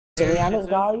To be honest,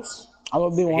 guys, I'm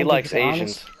gonna be He one thing likes to honest.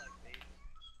 Asians.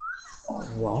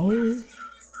 What?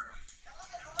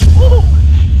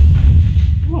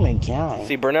 Oh my god.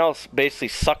 See, Bernell's basically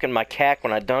sucking my cack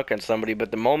when I dunk on somebody, but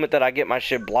the moment that I get my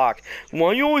shit blocked, why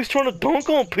are you always trying to dunk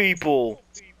on people?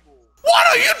 What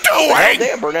are you doing? Hell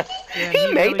damn, Bernell. Yeah,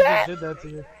 he made really that? just did that to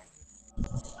you.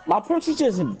 My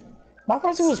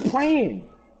person was playing.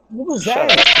 What was Shut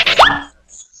that? up.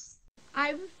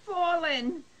 I've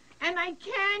fallen, and I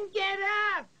can't get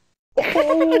up.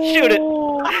 Shoot it.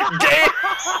 Damn.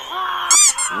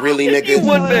 Really, nigga? You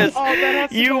would miss. Oh, that has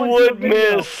to You go into would a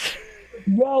video. miss.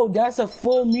 Yo, that's a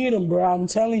full meeting, bro. I'm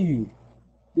telling you.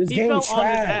 This He game fell is on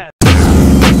his trash. ass.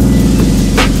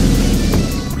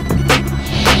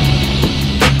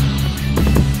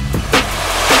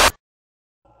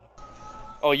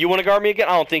 Oh, you want to guard me again?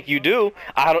 I don't think you do.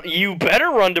 I don't. You better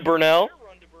run to Bernell.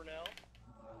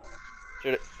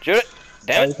 Shoot it. Shoot it.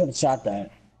 Damn Oh, it. you could have shot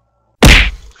that.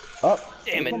 Oh.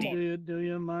 Damn it. Do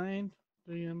you mind?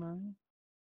 Do you mind?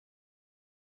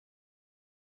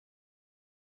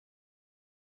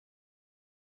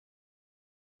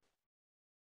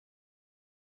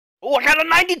 Oh, I got a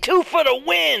 92 for the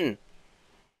win.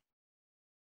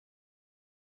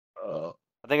 I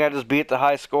think I just beat the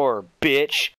high score,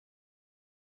 bitch.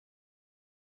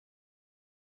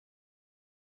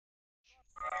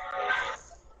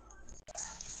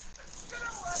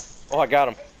 Oh, I got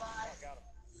him.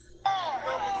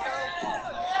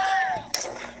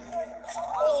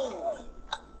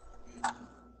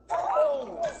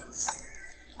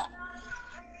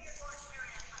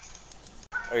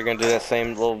 Are you gonna do that same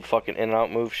little fucking in and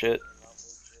out move shit?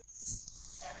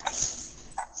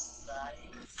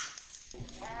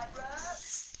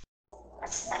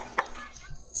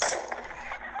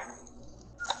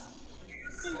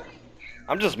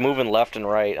 I'm just moving left and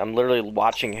right. I'm literally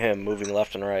watching him moving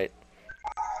left and right.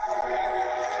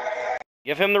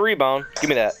 Give him the rebound. Give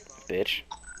me that, bitch.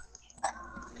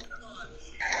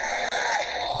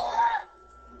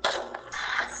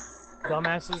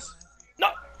 Dumbasses.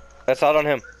 No! That's out on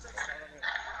him.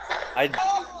 You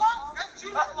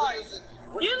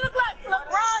look like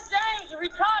LeBron James'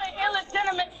 retarded,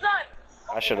 illegitimate son.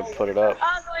 I should have put it up.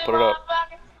 Ugly Put it up.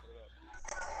 motherfucker.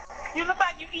 You look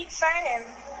like you eat sand.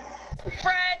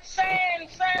 Fried sand.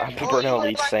 I'm Bernell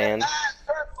eats sand.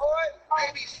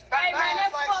 Hey man,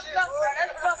 that's fucked up, bro.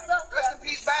 That's fucked up, bro. Rest in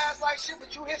peace, bass like shit,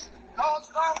 but you hit dogs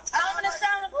gone. I'm gonna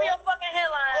sound for your fucking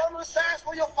headline. I'm gonna sound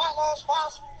for your follows,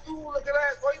 fool looking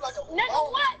ass, boy. You like a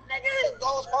Nigga, what, nigga?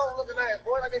 dog's phone looking ass,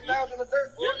 boy. Like they found in the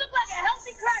dirt. You look like a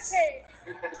healthy crackhead.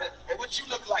 And what you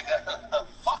look like, a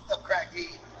fucked up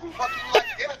crackhead. Fuck you like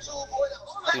an inner tube, boy.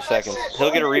 2 seconds.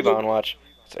 He'll get a rebound, watch.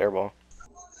 It's airball.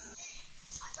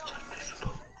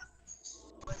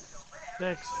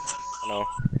 Six. No.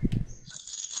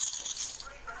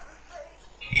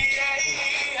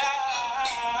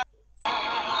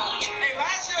 Hey,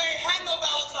 last year ain't had no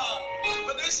Valentine,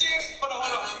 but this year, hold on.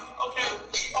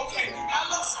 Okay.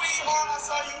 Hello, sweetheart, I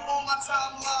saw you on my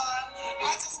timeline.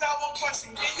 I just got one question.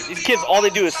 These kids, all they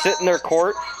do is sit in their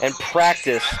court and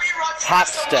practice hop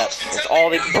steps. That's all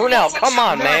they. Bernell, come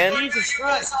on, man. Jesus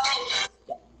Christ.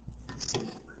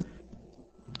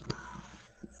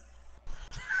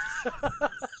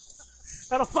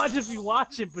 I don't mind if you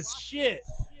watch it, but shit.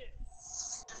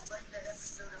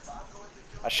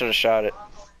 I should have shot it.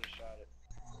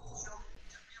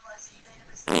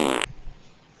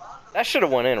 That should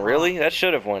have went in, really? That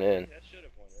should have went in.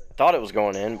 I thought it was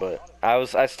going in, but I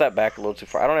stepped back a little too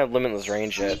far. I don't have limitless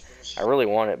range yet. I really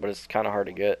want it, but it's kind of hard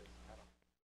to get.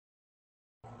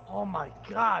 Oh my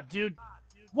god, dude.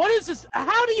 What is this?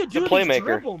 How do you do He's a these playmaker.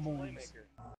 dribble moves?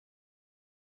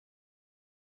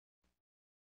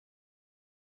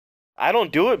 I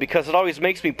don't do it because it always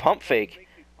makes me pump fake.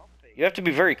 You have to be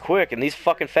very quick, and these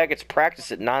fucking faggots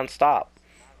practice it non-stop.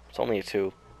 It's only a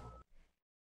 2.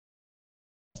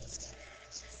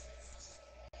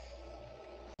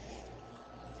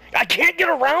 I can't get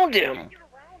around him!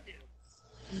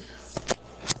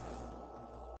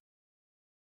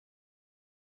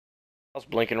 I was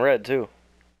blinking red, too.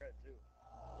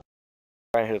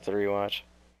 Try and hit the rewatch.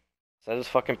 Set his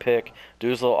fucking pick. Do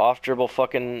his little off-dribble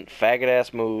fucking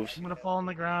faggot-ass moves. I'm gonna fall on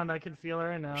the ground. I can feel it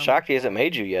right now. Shocked he hasn't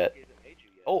made you yet.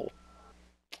 Oh.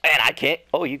 And I can't.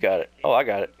 Oh, you got it. Oh, I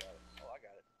got it.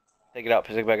 Take it out.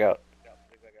 Take it back out.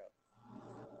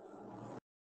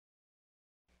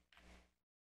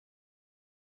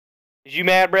 Is you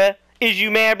mad, bruh? Is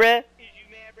you mad, bruh?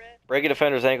 Break a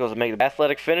defender's ankles and make the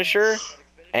athletic finisher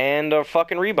and a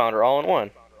fucking rebounder all in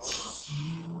one.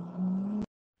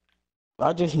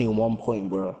 I just need 1 point,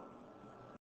 bro.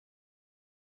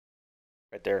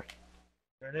 Right there.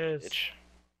 There it is. Bitch.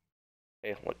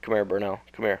 Hey, look, come here, Bernell.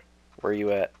 Come here. Where are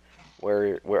you at?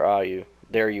 Where are you?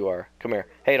 There you are. Come here.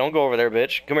 Hey, don't go over there,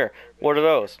 bitch. Come here. What are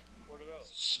those?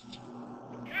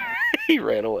 He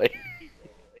ran away.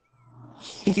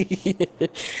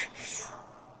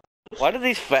 Why do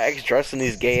these fags dress in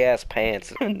these gay ass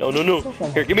pants? No.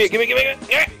 Here, give me it.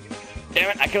 Yeah.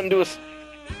 Damn it, I couldn't do a.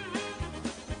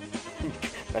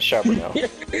 Nice shot, Bernell.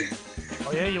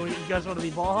 Oh yeah, you guys want to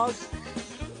be ball hogs?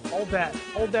 Hold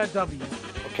that W.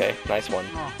 Okay, nice one.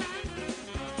 Oh.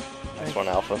 Nice one,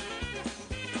 Alpha.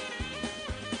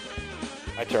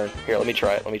 My turn. Here, let me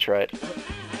try it.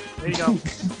 There you go.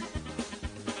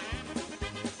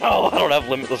 Oh, I don't have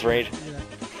limitless range. Yeah.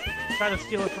 Try to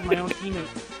steal it from my own teammate.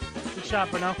 Good shot,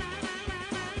 Bernell.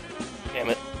 Damn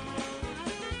it.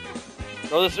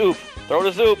 Throw this oop.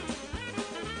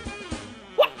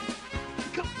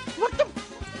 What the?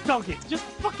 Dunk it. Just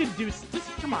fucking do. Just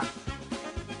come on.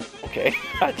 Okay.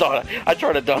 I thought I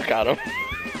tried to dunk on him.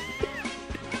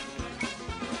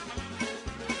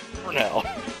 For now.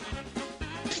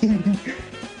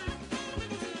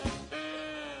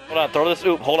 Hold on. Throw this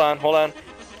oop. Hold on.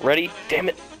 Ready? Damn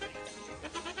it.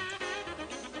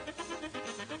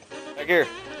 Back here.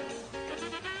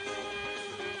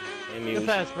 Good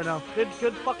pass, Bernell.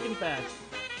 Good fucking pass.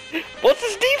 What's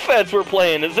this defense we're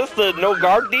playing? Is this the no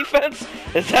guard defense?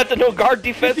 Is that the no guard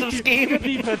defensive scheme? Good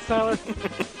defense, Tyler.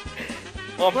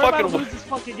 Well, I'm We're about to fucking. lose this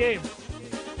fucking game.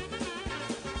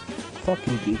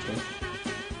 Fucking defense.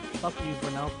 Fuck you,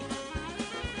 Bernell.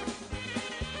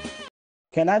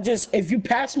 Can I just, if you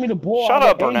pass me the ball... Shut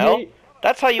up, I'm Bernell.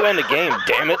 That's how you end a game,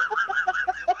 damn it.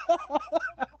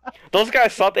 Those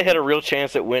guys thought they had a real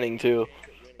chance at winning, too.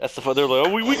 That's the fun. They're like,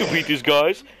 oh, we can beat these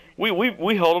guys. We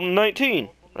held them to 19.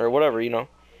 Or whatever, you know.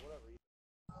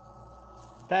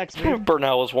 Thanks, man.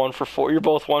 Bernell was 1 for 4. You're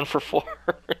both 1 for 4.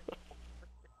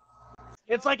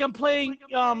 It's like I'm playing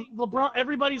LeBron.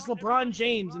 Everybody's LeBron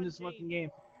James in this fucking game.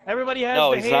 Everybody has.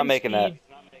 No, the he's hand not making speed.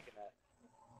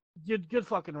 that. Good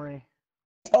fucking Ray.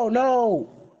 Oh,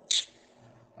 no!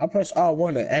 I pressed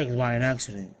R1 to X by an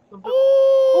accident.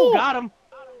 Oh, got him.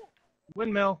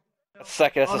 Windmill. That's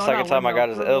the second time I got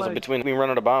it. It was between me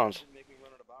running out of bounds.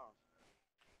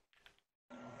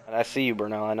 And I see you,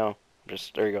 Bernell, I know.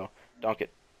 Just, there you go. Dunk it.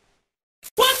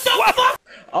 What the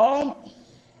fuck?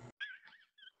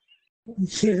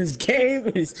 This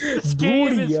game is This game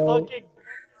booty, is yo. fucking.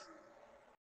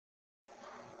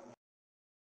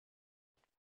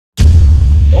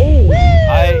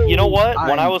 Oh! You know what?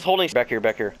 When I was holding back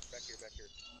here.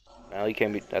 No, you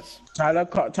can't be. That's Tyler.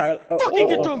 Fucking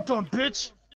get dunked on, bitch.